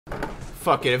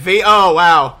Fuck it. Oh,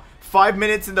 wow. 5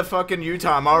 minutes into fucking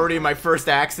Utah. I'm already in my first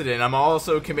accident. I'm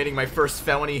also committing my first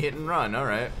felony hit and run.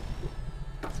 Alright.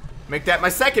 Make that my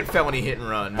second felony hit and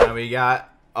run. Now we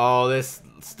got all this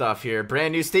stuff here.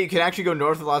 Brand new state. You can actually go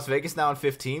north of Las Vegas now in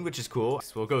 15, which is cool.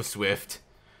 So we'll go Swift.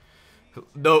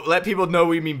 No, let people know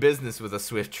we mean business with a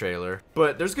Swift trailer.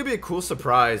 But there's gonna be a cool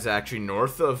surprise actually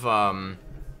north of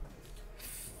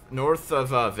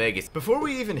Vegas. Before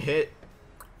we even hit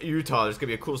Utah, there's gonna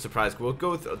be a cool surprise. We'll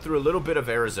go through a little bit of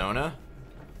Arizona,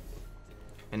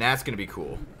 and that's gonna be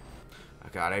cool. Oh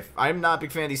god, I'm not a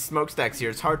big fan of these smokestacks here.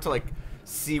 It's hard to like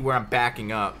see where I'm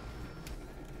backing up.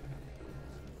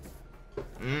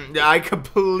 I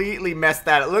completely messed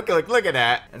that up. Look at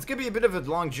that. It's gonna be a bit of a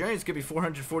long journey. It's gonna be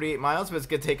 448 miles, but it's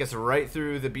gonna take us right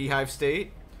through the Beehive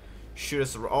State, shoot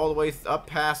us all the way up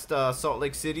past Salt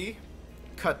Lake City,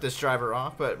 cut this driver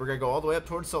off, but we're gonna go all the way up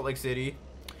towards Salt Lake City,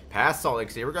 past Salt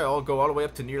Lake City. We're gonna go all the way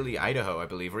up to nearly Idaho, I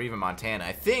believe, or even Montana.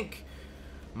 I think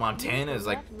Montana is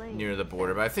like near the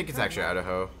border, but I think it's actually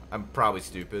Idaho. I'm probably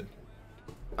stupid.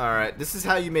 Alright, this is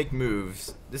how you make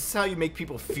moves. This is how you make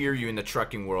people fear you in the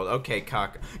trucking world. Okay,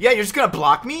 cock. Yeah, you're just gonna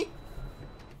block me?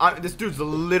 This dude's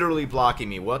literally blocking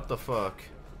me. What the fuck?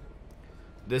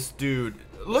 This dude.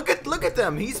 Look at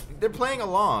them. They're playing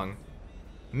along.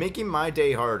 Making my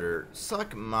day harder.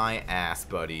 Suck my ass,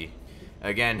 buddy.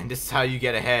 Again, this is how you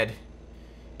get ahead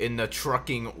in the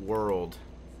trucking world.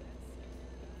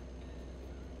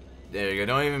 There you go.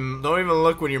 Don't even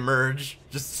look when you merge.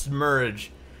 Just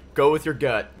merge. Go with your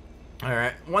gut.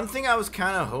 Alright. One thing I was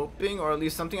kind of hoping, or at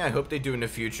least something I hope they do in the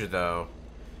future, though,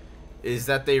 is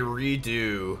that they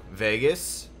redo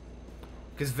Vegas.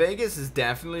 Because Vegas is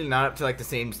definitely not up to, like, the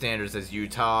same standards as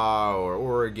Utah or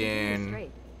Oregon.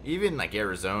 Even, like,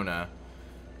 Arizona.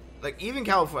 Like, even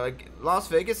California. Like, Las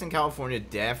Vegas and California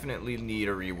definitely need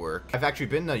a rework. I've actually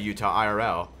been to Utah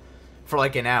IRL for,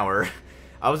 like, an hour.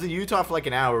 I was in Utah for, like,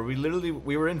 an hour. We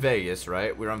were in Vegas,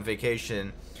 right? We were on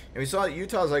vacation. And we saw that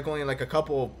Utah's like only like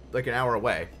an hour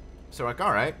away. So we're like,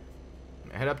 alright,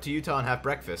 head up to Utah and have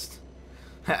breakfast.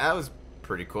 That was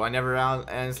pretty cool. I never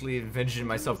honestly envisioned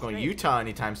myself going to Utah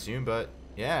anytime soon, but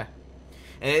yeah.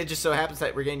 And it just so happens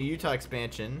that we're getting the Utah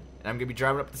expansion, and I'm going to be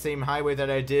driving up the same highway that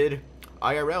I did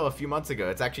IRL a few months ago.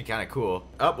 It's actually kind of cool.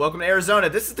 Oh, welcome to Arizona.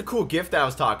 This is the cool gift that I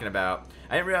was talking about.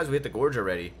 I didn't realize we hit the gorge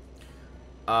already.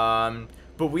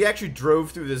 But we actually drove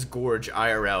through this gorge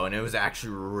IRL, and it was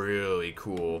actually really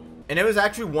cool. And it was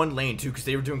actually one lane, too, because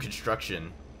they were doing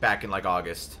construction back in, like,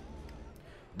 August.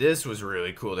 This was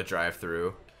really cool to drive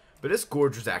through. But this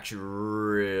gorge was actually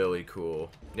really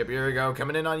cool. Yep, here we go.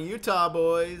 Coming in on Utah,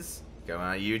 boys. Going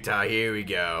on Utah. Here we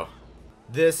go.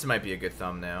 This might be a good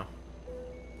thumbnail.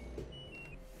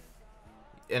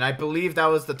 And I believe that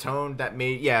was the tone that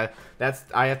made... Yeah,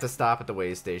 I have to stop at the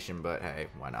way station, but hey,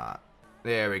 why not?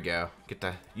 There we go. Get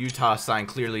the Utah sign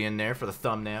clearly in there for the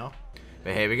thumbnail.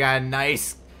 But hey, we got a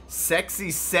nice, sexy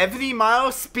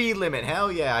 70-mile speed limit.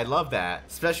 Hell yeah, I love that.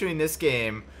 Especially in this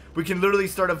game. We can literally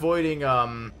start avoiding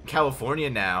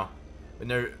California now. And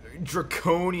their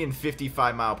draconian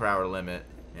 55-mile-per-hour limit.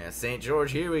 Yeah, St.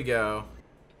 George, here we go.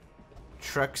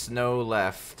 Trucks no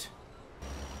left.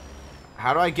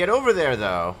 How do I get over there,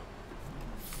 though?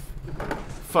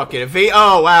 Fuck it.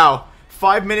 Oh, wow.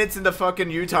 5 minutes into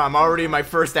fucking Utah, I'm already in my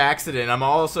first accident. I'm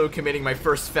also committing my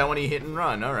first felony hit and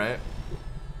run. Alright.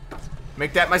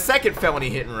 Make that my second felony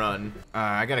hit and run.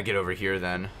 I gotta get over here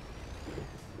then.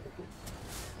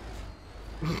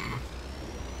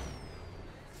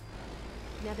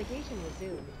 Navigation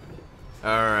resumed.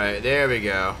 Alright, there we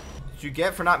go. What you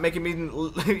get for not making me...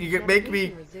 you make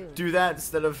me do that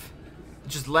instead of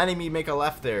just letting me make a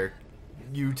left there,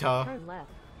 Utah. Turn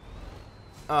left.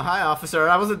 Hi, officer.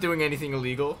 I wasn't doing anything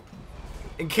illegal.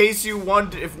 In case you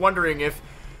wondering if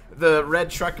the red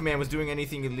truck man was doing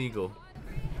anything illegal.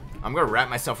 I'm gonna wrap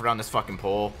myself around this fucking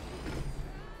pole.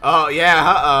 Oh,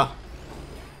 yeah,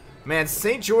 Man,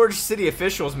 St. George city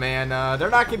officials, man, they're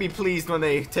not gonna be pleased when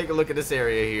they take a look at this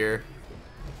area here.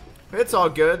 It's all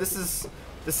good. This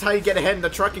is how you get ahead in the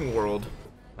trucking world.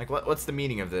 Like, what's the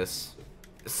meaning of this?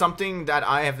 Something that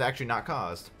I have actually not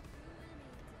caused.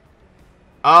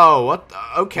 Oh, what the,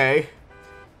 okay.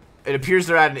 It appears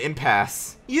they're at an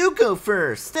impasse. You go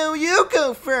first. No, you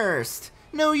go first.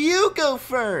 No, you go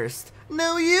first.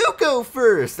 No, you go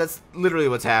first. That's literally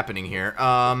what's happening here.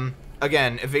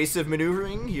 Again, evasive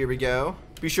maneuvering. Here we go.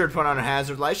 Be sure to put on a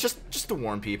hazard lights just to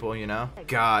warn people, you know.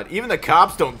 God, even the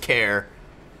cops don't care.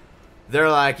 They're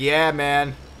like, yeah,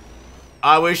 man.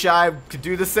 I wish I could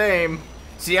do the same.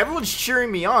 See, everyone's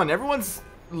cheering me on. Everyone's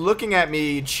looking at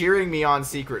me, cheering me on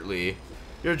secretly.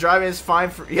 Your driving is fine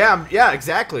for... Yeah, yeah,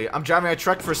 exactly. I'm driving a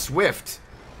truck for Swift.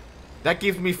 That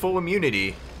gives me full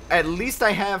immunity. At least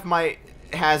I have my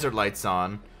hazard lights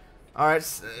on. Alright,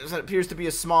 so there appears to be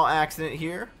a small accident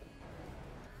here.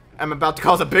 I'm about to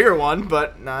cause a bigger one,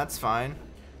 but no, that's fine.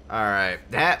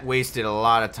 Alright, that wasted a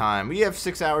lot of time. We have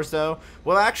 6 hours, though.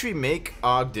 We'll actually make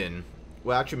Ogden.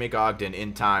 We'll actually make Ogden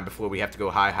in time before we have to go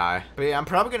high. But yeah, I'm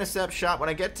probably going to set up shop when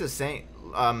I get to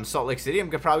Salt Lake City. I'm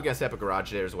probably going to set up a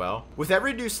garage there as well. With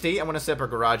every new state, I want to set up a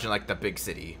garage in, like, the big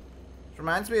city. It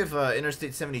reminds me of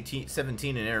Interstate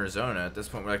 17 in Arizona. At this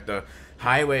point, where, like, the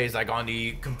highway is, like, on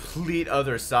the complete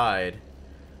other side.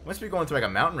 Must be going through, like, a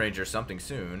mountain range or something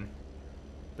soon.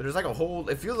 But there's, like, a whole...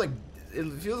 It feels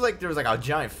like there was, like, a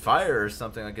giant fire or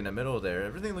something, like, in the middle there.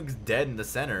 Everything looks dead in the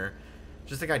center.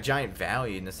 Just like a giant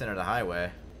valley in the center of the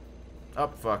highway. Oh,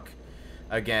 fuck.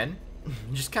 Again.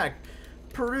 Just kind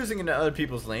of perusing into other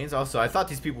people's lanes. Also, I thought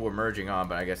these people were merging on,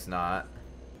 but I guess not.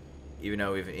 Even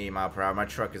though we have 80 mile per hour, my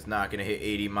truck is not going to hit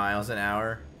 80 miles an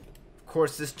hour. Of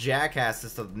course, this jackass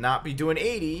is to not be doing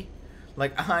 80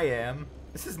 like I am.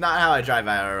 This is not how I drive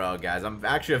IRL, guys. I'm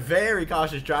actually a very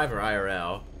cautious driver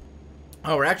IRL.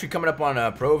 Oh, we're actually coming up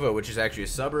on Provo, which is actually a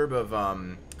suburb of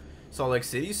Salt Lake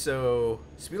City, so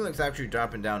speed limit's actually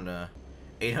dropping down to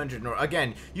 800 north.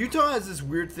 Again, Utah has this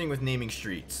weird thing with naming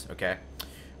streets, okay?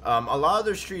 A lot of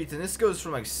their streets, and this goes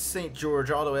from like St.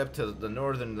 George all the way up to the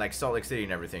northern, like Salt Lake City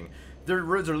and everything. Their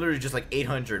roads are literally just like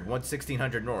 800,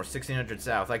 1600 north, 1600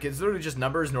 south. Like, it's literally just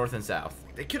numbers north and south.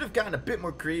 They could have gotten a bit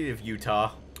more creative,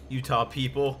 Utah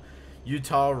people,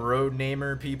 Utah road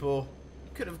namer people.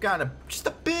 Could have gotten just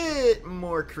a bit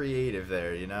more creative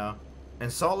there, you know?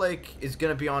 And Salt Lake is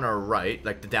going to be on our right,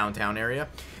 like the downtown area.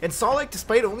 And Salt Lake,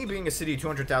 despite only being a city of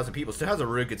 200,000 people, still has a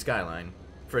really good skyline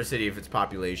for a city of its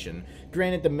population.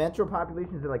 Granted, the metro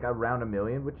population is like around 1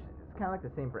 million, which is kind of like the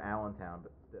same for Allentown,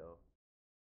 but still.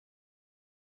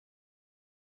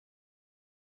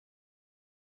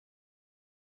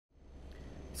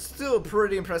 Still a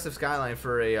pretty impressive skyline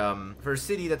for a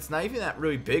city that's not even that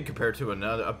really big compared to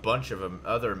a bunch of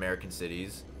other American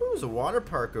cities. Ooh, there's a water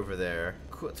park over there.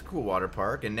 Cool, it's a cool water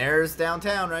park, and there's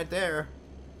downtown right there.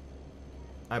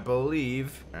 I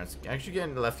believe. Let's actually get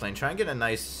in the left lane. Try and get a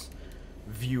nice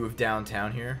view of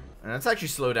downtown here. And let's actually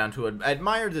slow down to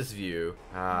admire this view.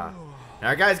 Now,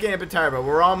 our guy's getting a bit tired, but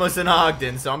we're almost in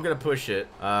Ogden, so I'm gonna push it.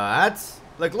 That's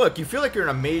like, look, you feel like you're in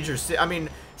a major city. I mean,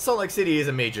 Salt Lake City is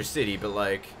a major city, but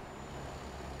like,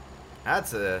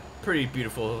 that's a pretty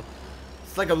beautiful.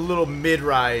 It's like a little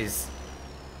mid-rise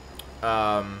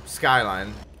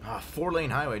skyline.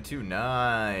 4-lane highway too.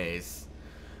 Nice.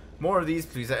 More of these,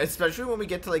 please. Especially when we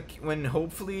get to like when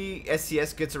hopefully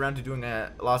SCS gets around to doing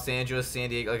a Los Angeles,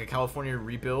 San Diego, like a California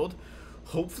rebuild.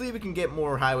 Hopefully we can get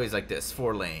more highways like this,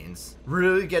 4 lanes.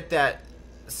 Really get that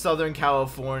Southern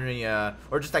California,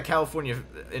 or just that California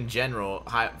in general,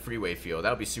 freeway feel. That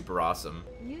would be super awesome.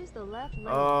 Use the left lane.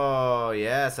 Oh,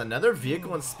 yes. Another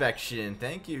vehicle inspection.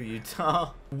 Thank you,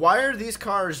 Utah. Why are these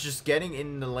cars just getting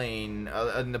in the lane,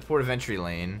 in the port of entry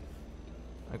lane?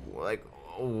 Like,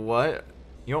 what?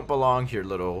 You don't belong here,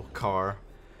 little car.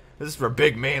 This is for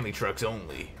big manly trucks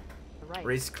only. Right.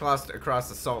 Race across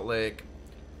the Salt Lake.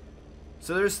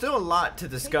 So there's still a lot to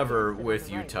discover with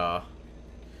Utah.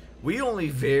 We only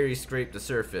very scraped the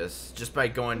surface just by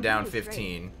going down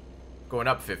 15. Going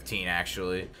up 15,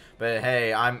 actually. But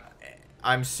hey,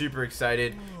 I'm super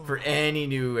excited for any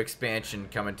new expansion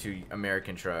coming to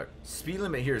American Truck. Speed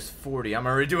limit here is 40. I'm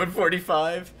already doing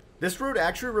 45. This road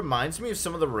actually reminds me of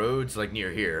some of the roads like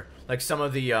near here. Like some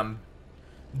of the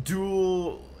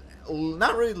dual,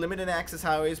 not really limited access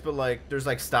highways, but like there's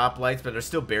like stoplights, but there's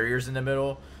still barriers in the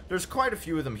middle. There's quite a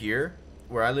few of them here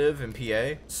where I live in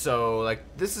PA. So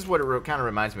like this is what it kind of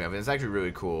reminds me of, and it's actually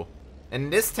really cool.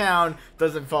 And this town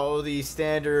doesn't follow the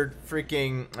standard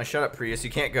freaking shut up, Prius,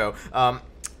 you can't go.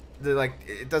 They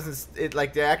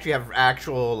actually have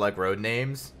actual like road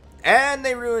names, and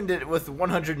they ruined it with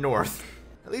 100 North.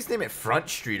 At least name it Front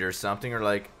Street or something, or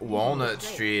like Walnut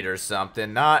Street or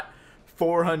something, not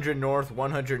 400 North,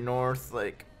 100 North.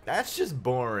 Like, that's just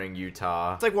boring,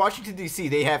 Utah. It's like Washington, D.C.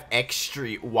 They have X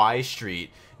Street, Y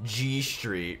Street, G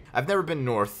Street. I've never been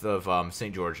north of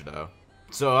St. George, though.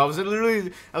 So I was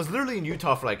literally in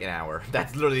Utah for like an hour.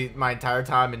 That's literally my entire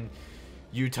time in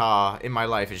Utah in my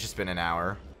life. It's just been an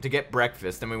hour to get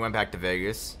breakfast. Then we went back to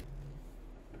Vegas.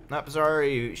 Nope,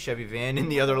 sorry, Chevy van in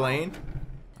the other lane.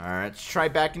 All right, let's try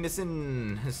backing this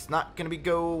in. It's not gonna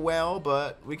go well,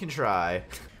 but we can try.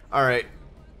 All right,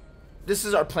 this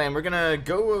is our plan. We're gonna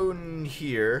go in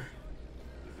here,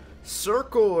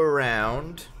 circle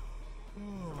around,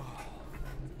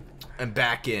 and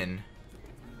back in.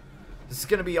 This is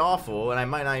gonna be awful, and I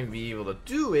might not even be able to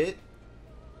do it,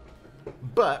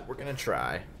 but we're gonna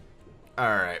try.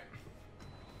 Alright.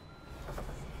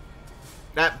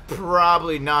 That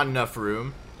probably not enough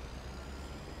room.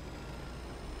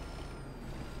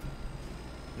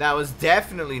 That was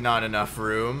definitely not enough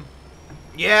room.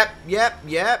 Yep.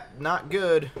 Not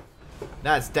good.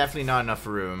 That's definitely not enough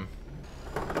room.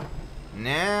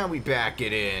 Now we back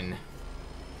it in.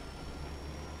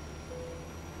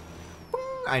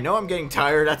 I know I'm getting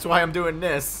tired. That's why I'm doing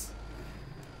this.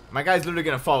 My guy's literally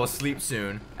gonna fall asleep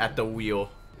soon at the wheel.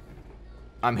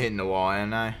 I'm hitting the wall,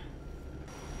 ain't I?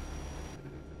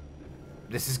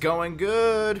 This is going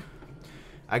good.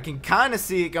 I can kind of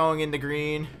see it going into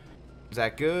green. Is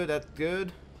that good? That's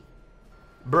good.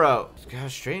 Bro, just gotta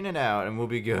straighten it out and we'll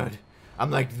be good.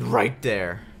 I'm like right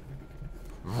there.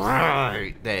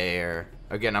 Right there.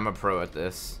 Again, I'm a pro at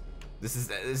this. This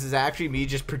is actually me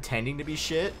just pretending to be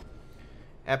shit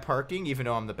at parking, even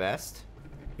though I'm the best.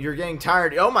 You're getting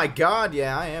tired. Oh my god,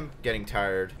 yeah, I am getting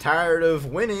tired. Tired of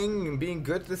winning and being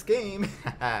good at this game.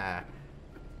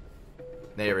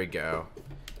 There we go.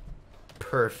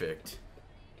 Perfect.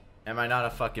 Am I not a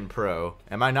fucking pro?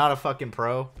 Am I not a fucking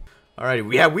pro?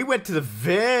 Alrighty, yeah, we went to the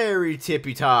very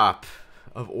tippy top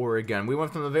of Oregon. We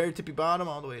went from the very tippy bottom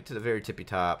all the way to the very tippy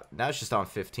top. Now it's just on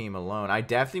 15 alone. I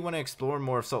definitely want to explore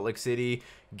more of Salt Lake City.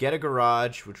 Get a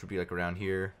garage, which would be like around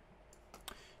here.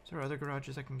 Is there other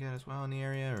garages I can get as well in the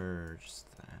area, or just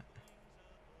that?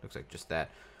 Looks like just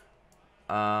that.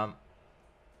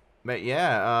 But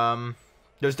yeah,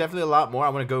 there's definitely a lot more. I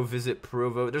want to go visit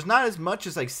Provo. There's not as much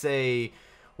as like say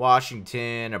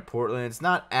Washington or Portland. It's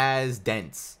not as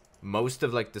dense. Most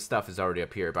of like the stuff is already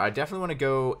up here, but I definitely want to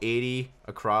go 80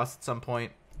 across at some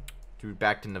point through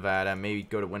back to Nevada. Maybe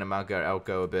go to Winnemucca,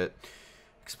 Elko a bit,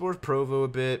 explore Provo a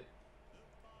bit,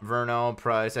 Vernal,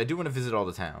 Price. I do want to visit all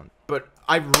the towns, but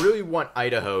I really want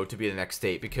Idaho to be the next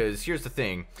state because here's the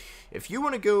thing: if you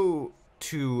want to go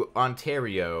to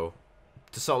Ontario,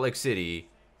 to Salt Lake City,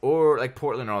 or like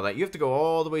Portland and all that, you have to go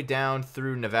all the way down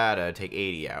through Nevada to take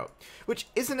 80 out, which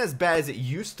isn't as bad as it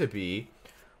used to be,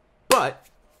 but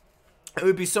it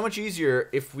would be so much easier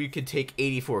if we could take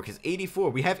 84, because 84,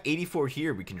 we have 84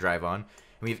 here we can drive on, and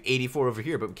we have 84 over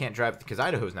here, but we can't drive because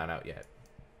Idaho's not out yet.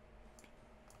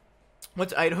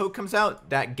 Once Idaho comes out,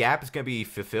 that gap is going to be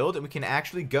fulfilled, and we can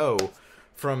actually go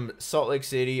from Salt Lake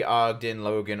City, Ogden,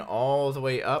 Logan, all the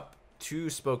way up to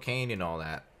Spokane and all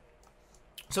that.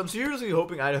 So I'm seriously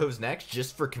hoping Idaho's next,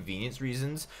 just for convenience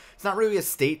reasons. It's not really a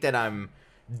state that I'm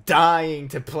dying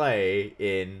to play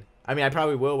in. I mean, I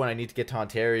probably will when I need to get to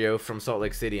Ontario from Salt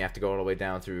Lake City. I have to go all the way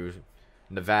down through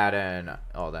Nevada and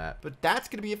all that. But that's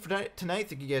going to be it for tonight.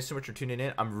 Thank you guys so much for tuning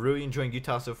in. I'm really enjoying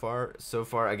Utah so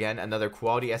far. Again, another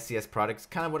quality SCS product. It's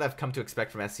kind of what I've come to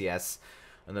expect from SCS.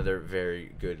 Another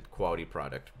very good quality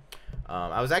product.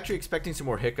 I was actually expecting some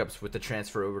more hiccups with the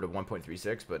transfer over to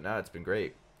 1.36, but no, it's been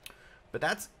great. But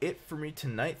that's it for me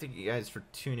tonight. Thank you guys for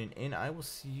tuning in. I will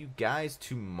see you guys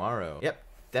tomorrow. Yep,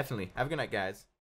 definitely. Have a good night, guys.